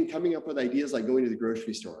coming up with ideas like going to the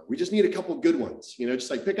grocery store. We just need a couple good ones,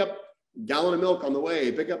 just like pick up a gallon of milk on the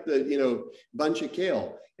way, pick up the, bunch of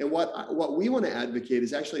kale. And what we want to advocate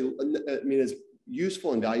is actually, as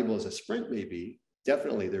useful and valuable as a sprint may be,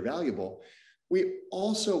 definitely they're valuable. We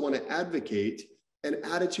also want to advocate an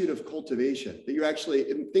attitude of cultivation, that you're actually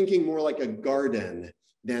thinking more like a garden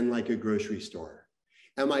than like a grocery store.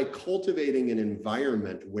 Am I cultivating an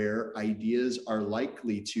environment where ideas are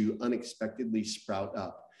likely to unexpectedly sprout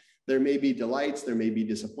up? There may be delights, there may be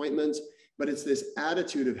disappointments, but it's this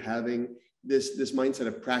attitude of having this mindset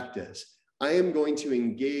of practice. I am going to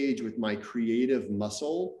engage with my creative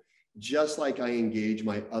muscle just like I engage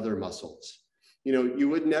my other muscles. You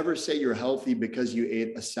would never say you're healthy because you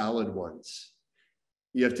ate a salad once.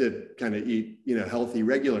 You have to kind of eat, healthy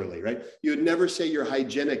regularly, right? You would never say you're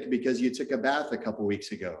hygienic because you took a bath a couple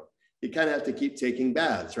weeks ago. You kind of have to keep taking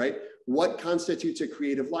baths, right? What constitutes a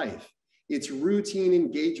creative life? It's routine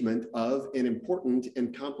engagement of an important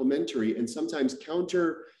and complementary and sometimes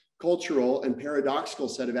counter-cultural and paradoxical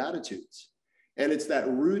set of attitudes. And it's that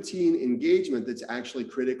routine engagement that's actually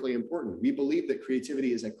critically important. We believe that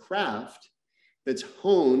creativity is a craft that's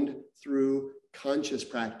honed through conscious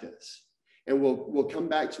practice. And we'll come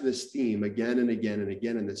back to this theme again and again and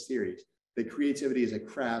again in this series, that creativity is a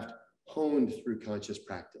craft honed through conscious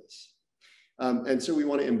practice. And so we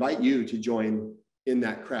want to invite you to join in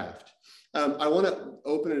that craft. I want to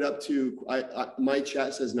open it up to, my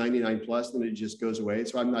chat says 99 plus, then it just goes away.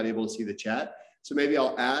 So I'm not able to see the chat. So maybe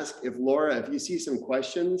I'll ask if Laura, if you see some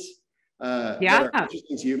questions that are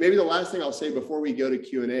interesting to you, maybe the last thing I'll say before we go to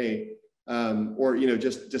Q&A, or, you know,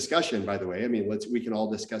 just discussion, by the way, I mean, we can all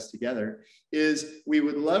discuss together, is we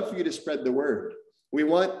would love for you to spread the word. We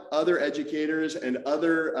want other educators and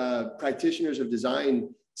other practitioners of design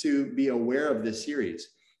to be aware of this series.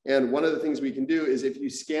 And one of the things we can do is if you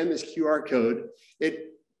scan this QR code,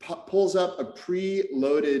 it pulls up a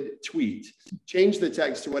pre-loaded tweet. Change the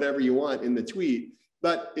text to whatever you want in the tweet.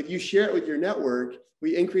 But if you share it with your network,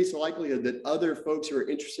 we increase the likelihood that other folks who are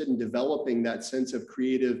interested in developing that sense of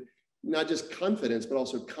creative, not just confidence, but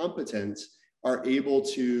also competence, are able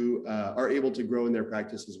to grow in their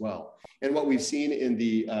practice as well. And what we've seen in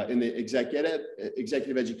the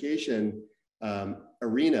executive education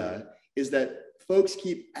arena is that folks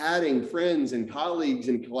keep adding friends and colleagues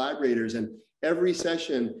and collaborators, and every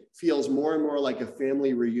session feels more and more like a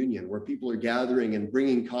family reunion where people are gathering and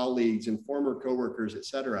bringing colleagues and former coworkers, et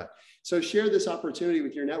cetera. So share this opportunity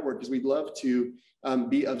with your network, because we'd love to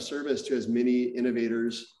be of service to as many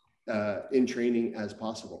innovators in training as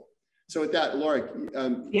possible. So with that, Laura,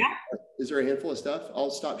 is there a handful of stuff?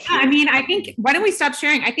 I'll stop sharing. I mean, I think, why don't we stop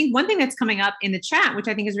sharing? I think one thing that's coming up in the chat, which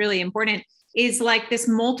I think is really important, is like this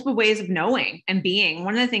multiple ways of knowing and being.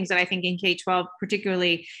 One of the things that I think in K-12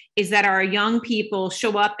 particularly is that our young people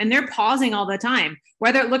show up and they're pausing all the time,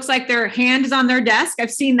 whether it looks like their hand is on their desk.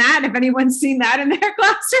 I've seen that. If anyone's seen that in their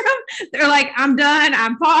classroom, they're like, I'm done,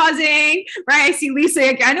 I'm pausing, right? I see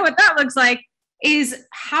Lisa, I know what that looks like. Is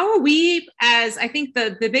how are we, as I think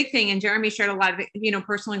the big thing, and Jeremy shared a lot of, you know,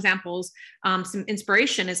 personal examples, some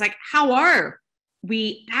inspiration, is like, how are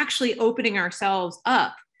we actually opening ourselves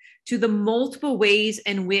up to the multiple ways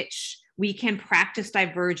in which we can practice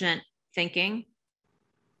divergent thinking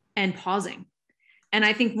and pausing? And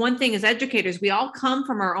I think one thing as educators, we all come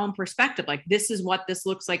from our own perspective, like this is what this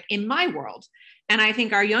looks like in my world. And I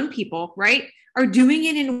think our young people, right, are doing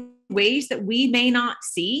it in ways that we may not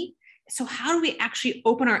see. So how do we actually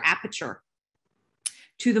open our aperture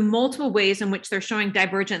to the multiple ways in which they're showing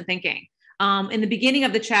divergent thinking? In the beginning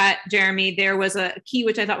of the chat, Jeremy, there was a key,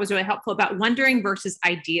 which I thought was really helpful, about wondering versus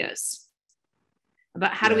ideas,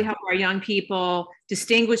 about how do we help our young people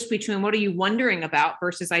distinguish between what are you wondering about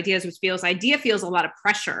versus ideas, which idea feels a lot of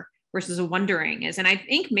pressure versus a wondering is. And I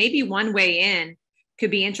think maybe one way in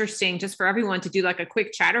could be interesting just for everyone to do like a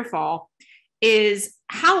quick chatterfall is,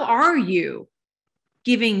 how are you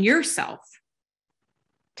giving yourself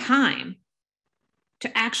time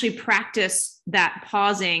to actually practice that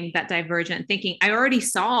pausing, that divergent thinking? I already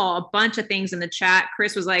saw a bunch of things in the chat.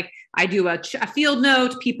 Chris was like, I do a field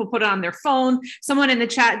note. People put it on their phone. Someone in the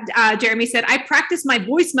chat, Jeremy said, I practice my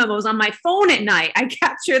voice memos on my phone at night. I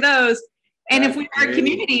capture those. And if we are a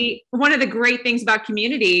community, one of the great things about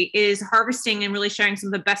community is harvesting and really sharing some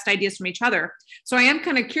of the best ideas from each other. So I am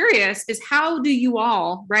kind of curious, is how do you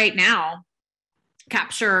all right now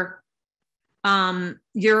capture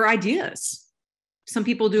your ideas? Some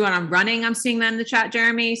people do it on running. I'm seeing that in the chat,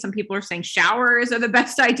 Jeremy. Some people are saying showers are the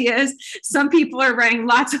best ideas. Some people are writing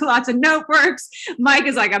lots of notebooks. Mike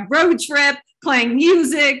is like a road trip, playing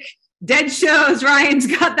music, dead shows. Ryan's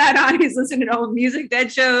got that on. He's listening to old music,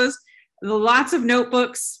 dead shows, lots of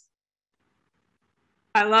notebooks.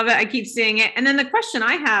 I love it. I keep seeing it. And then the question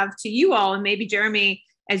I have to you all, and maybe Jeremy,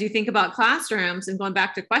 as you think about classrooms and going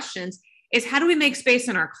back to questions, is how do we make space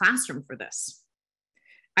in our classroom for this?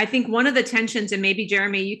 I think one of the tensions, and maybe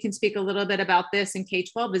Jeremy, you can speak a little bit about this in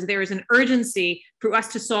K-12, is there is an urgency for us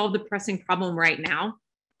to solve the pressing problem right now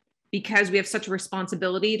because we have such a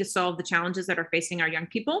responsibility to solve the challenges that are facing our young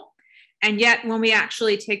people. And yet when we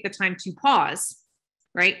actually take the time to pause,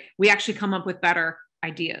 right, we actually come up with better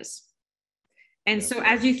ideas. And so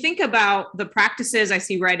as you think about the practices, I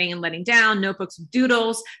see writing and letting down, notebooks and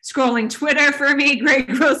doodles, scrolling Twitter for me, Greg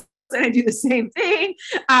Gross, and I do the same thing.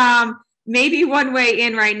 Maybe one way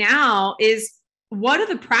in right now is, what are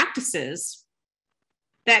the practices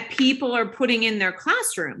that people are putting in their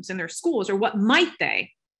classrooms, in their schools, or what might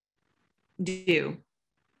they do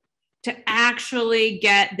to actually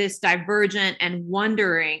get this divergent and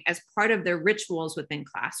wondering as part of their rituals within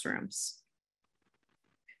classrooms?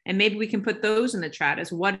 And maybe we can put those in the chat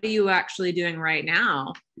as what are you actually doing right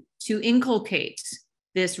now to inculcate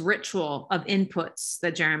this ritual of inputs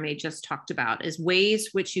that Jeremy just talked about, is ways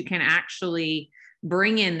which you can actually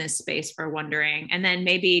bring in this space for wondering. And then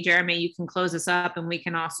maybe, Jeremy, you can close us up and we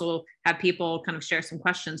can also have people kind of share some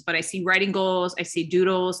questions. But I see writing goals, I see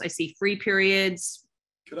doodles, I see free periods.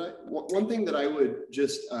 One thing that I would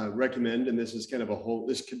just recommend, and this is kind of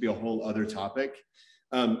this could be a whole other topic,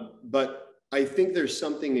 but I think there's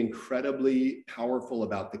something incredibly powerful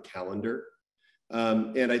about the calendar.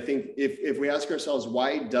 And I think if we ask ourselves,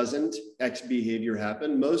 why doesn't X behavior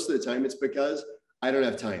happen? Most of the time it's because I don't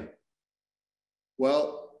have time.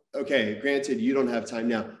 Well, okay, granted, you don't have time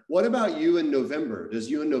now. What about you in November? Does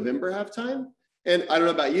you in November have time? And I don't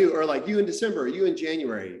know about you, or like you in December, you in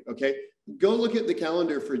January, okay? Go look at the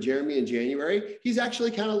calendar for Jeremy in January. He's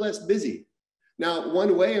actually kind of less busy. Now,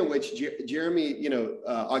 one way in which Jeremy,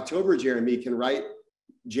 October Jeremy can write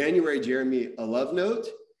January Jeremy a love note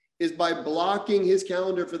is by blocking his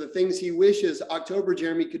calendar for the things he wishes October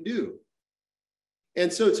Jeremy could do.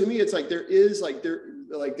 And so to me, it's like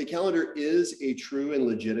the calendar is a true and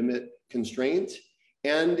legitimate constraint,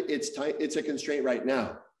 and it's a constraint right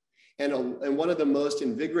now. And one of the most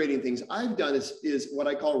invigorating things I've done is what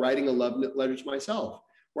I call writing a love letter to myself,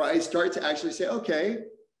 where I start to actually say, okay,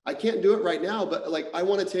 I can't do it right now, but like I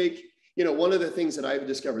want to take, one of the things that I've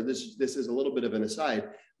discovered, this is a little bit of an aside,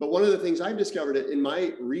 but one of the things I've discovered in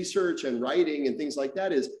my research and writing and things like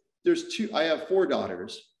that is I have 4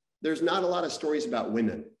 daughters. There's not a lot of stories about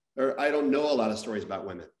women, or I don't know a lot of stories about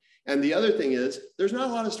women. And the other thing is there's not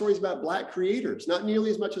a lot of stories about Black creators, not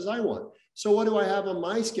nearly as much as I want. So what do I have on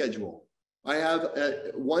my schedule? I have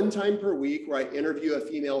one time per week where I interview a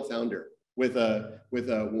female founder with a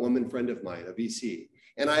woman friend of mine, a VC.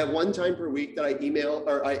 And I have one time per week that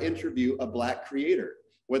I interview a Black creator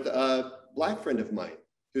with a Black friend of mine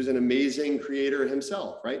who's an amazing creator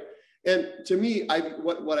himself, right? And to me,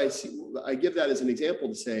 what I see, I give that as an example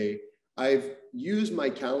to say, I've used my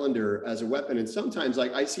calendar as a weapon. And sometimes,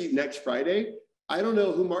 like I see next Friday, I don't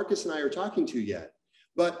know who Marcus and I are talking to yet,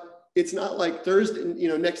 but it's not like Thursday,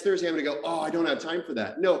 next Thursday I'm gonna go, oh, I don't have time for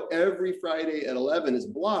that. No, every Friday at 11 is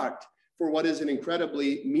blocked for what is an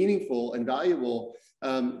incredibly meaningful and valuable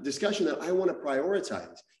discussion that I want to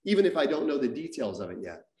prioritize, even if I don't know the details of it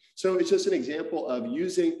yet. So it's just an example of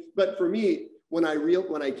using, but for me, when I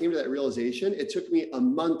came to that realization, it took me a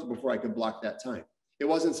month before I could block that time. It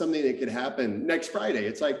wasn't something that could happen next Friday.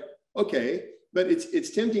 It's like, okay, but it's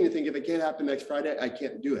tempting to think if it can't happen next Friday, I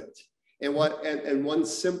can't do it. And one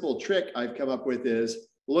simple trick I've come up with is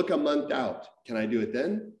look a month out. Can I do it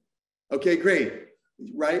then? Okay, great.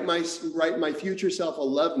 Write my future self a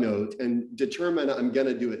love note and determine I'm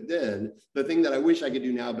gonna do it then. The thing that I wish I could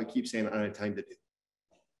do now, but keep saying I don't have time to do.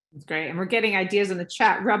 That's great. And we're getting ideas in the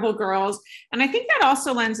chat, Rebel Girls. And I think that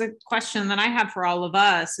also lends a question that I have for all of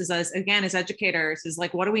us is, as educators, is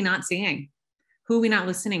like, what are we not seeing? Who are we not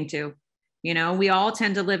listening to? We all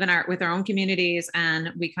tend to live with our own communities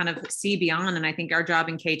and we kind of see beyond. And I think our job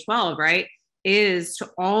in K-12, right, is to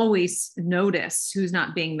always notice who's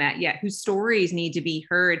not being met yet, whose stories need to be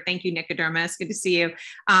heard. Thank you, Nicodemus. Good to see you.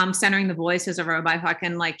 Centering the voices of our BIPOC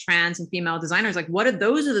and like trans and female designers. Like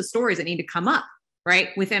those are the stories that need to come up, right,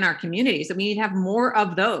 within our communities. And we need to have more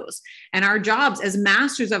of those. And our jobs as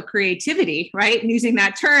masters of creativity, right, and using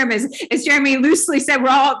that term, as Jeremy loosely said, we're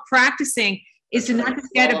all practicing, is to not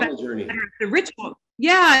just get about the ritual.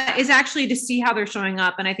 Yeah, is actually to see how they're showing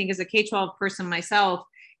up. And I think as a K-12 person myself,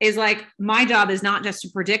 is like my job is not just to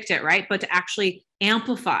predict it, right, but to actually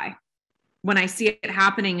amplify when I see it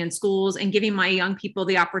happening in schools and giving my young people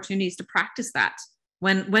the opportunities to practice that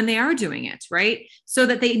when they are doing it, right? So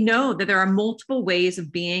that they know that there are multiple ways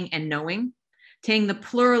of being and knowing, taking the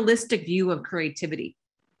pluralistic view of creativity,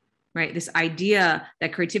 right? This idea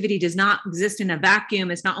that creativity does not exist in a vacuum.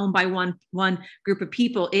 It's not owned by one group of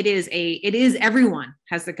people. It is everyone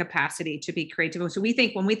has the capacity to be creative. So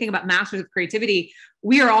when we think about masters of creativity,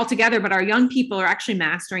 we are all together, but our young people are actually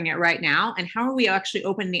mastering it right now. And how are we actually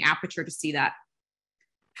opening the aperture to see that?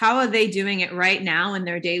 How are they doing it right now in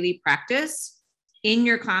their daily practice, in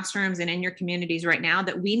your classrooms and in your communities right now,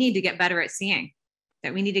 that we need to get better at seeing,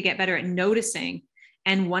 that we need to get better at noticing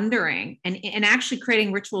and wondering and actually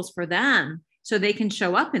creating rituals for them so they can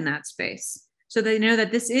show up in that space. So they know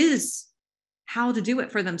that this is how to do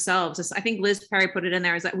it for themselves. I think Liz Perry put it in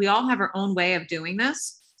there, is that we all have our own way of doing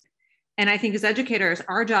this. And I think as educators,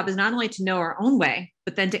 our job is not only to know our own way,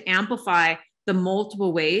 but then to amplify the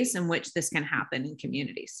multiple ways in which this can happen in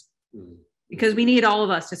communities. Mm-hmm. Because we need all of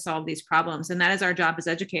us to solve these problems. And that is our job as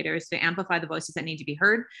educators, to amplify the voices that need to be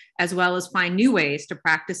heard, as well as find new ways to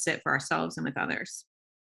practice it for ourselves and with others.